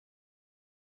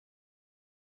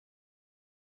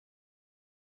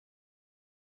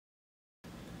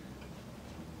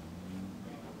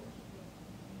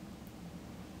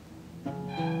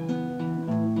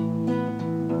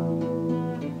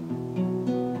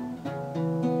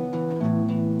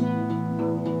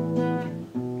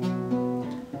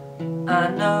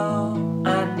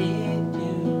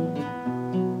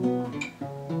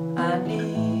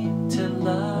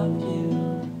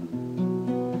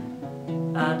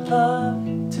I'd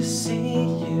love to see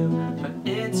you, but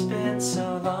it's been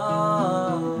so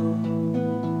long.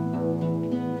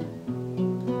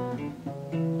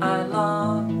 I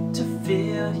long to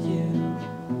feel you.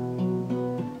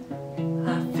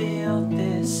 I feel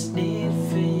this need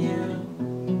for you,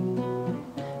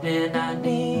 and I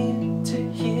need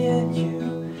to hear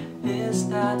you. Is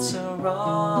that so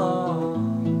wrong?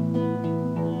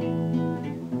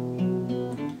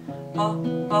 Oh,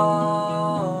 oh,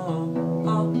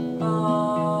 oh, oh,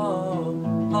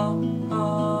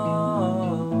 oh,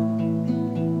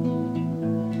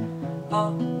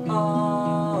 oh,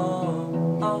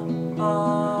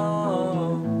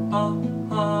 oh,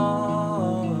 oh.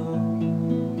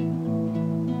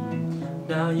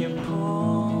 Now you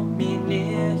pull me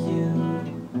near you.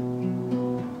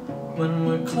 When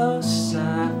we're close,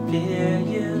 I fear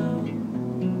you.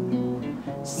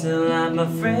 Still I'm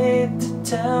afraid to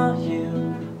tell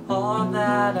you all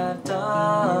that I've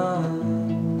done.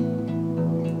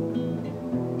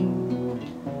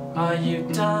 Are you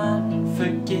done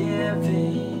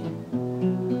forgiving?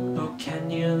 Or can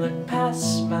you look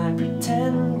past my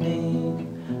pretending?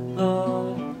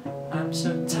 Lord, I'm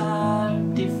so tired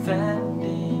of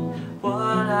defending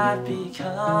what I've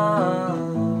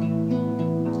become.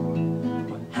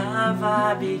 What have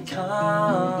I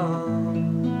become?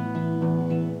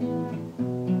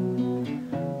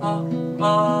 Oh, oh,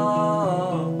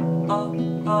 oh,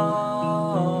 oh, oh,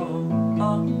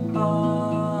 oh,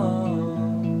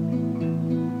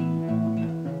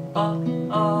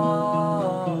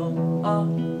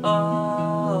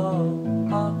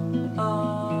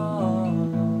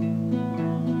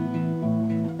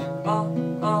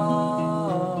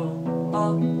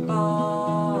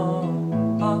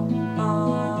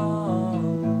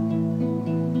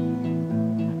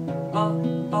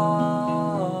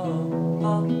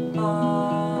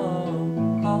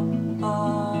 oh,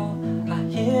 oh, I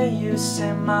hear you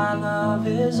say my love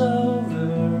is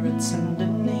over. It's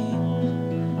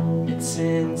underneath, it's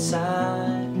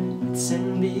inside, it's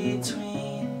in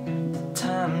between. The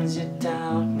times you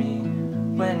doubt me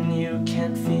when you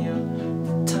can't feel,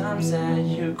 the times that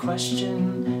you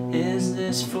question, is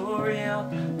this for real?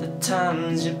 The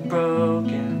times you're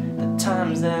broken, the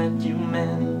times that you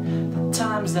mend, the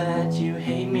times that you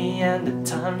hate me and the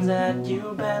times that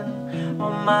you bend.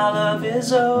 Well, my love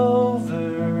is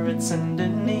over, it's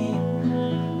underneath,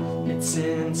 it's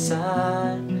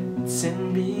inside, it's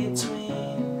in between.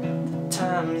 The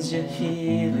times you're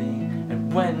healing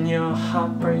and when your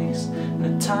heart breaks,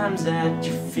 the times that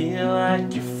you feel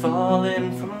like you're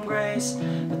falling from grace,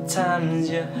 the times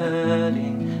you're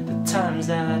hurting, the times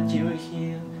that you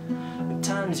heal, the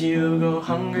times you go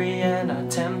hungry and are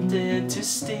tempted to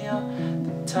steal,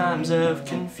 the times of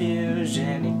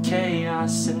confusion and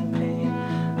chaos and pain.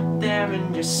 I'm there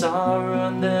in your sorrow,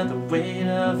 under the weight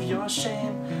of your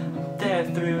shame. I'm there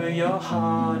through your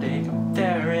heartache, I'm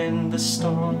there in the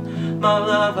storm. My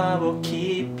love, I will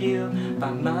keep you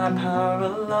by my power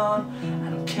alone. I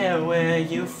don't care where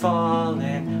you've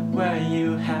fallen, where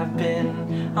you have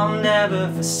been. I'll never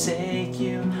forsake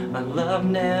you. My love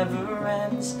never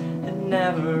ends, it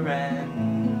never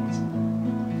ends.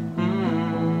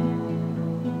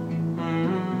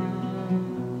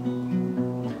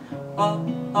 Oh,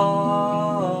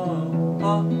 oh,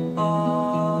 oh, oh.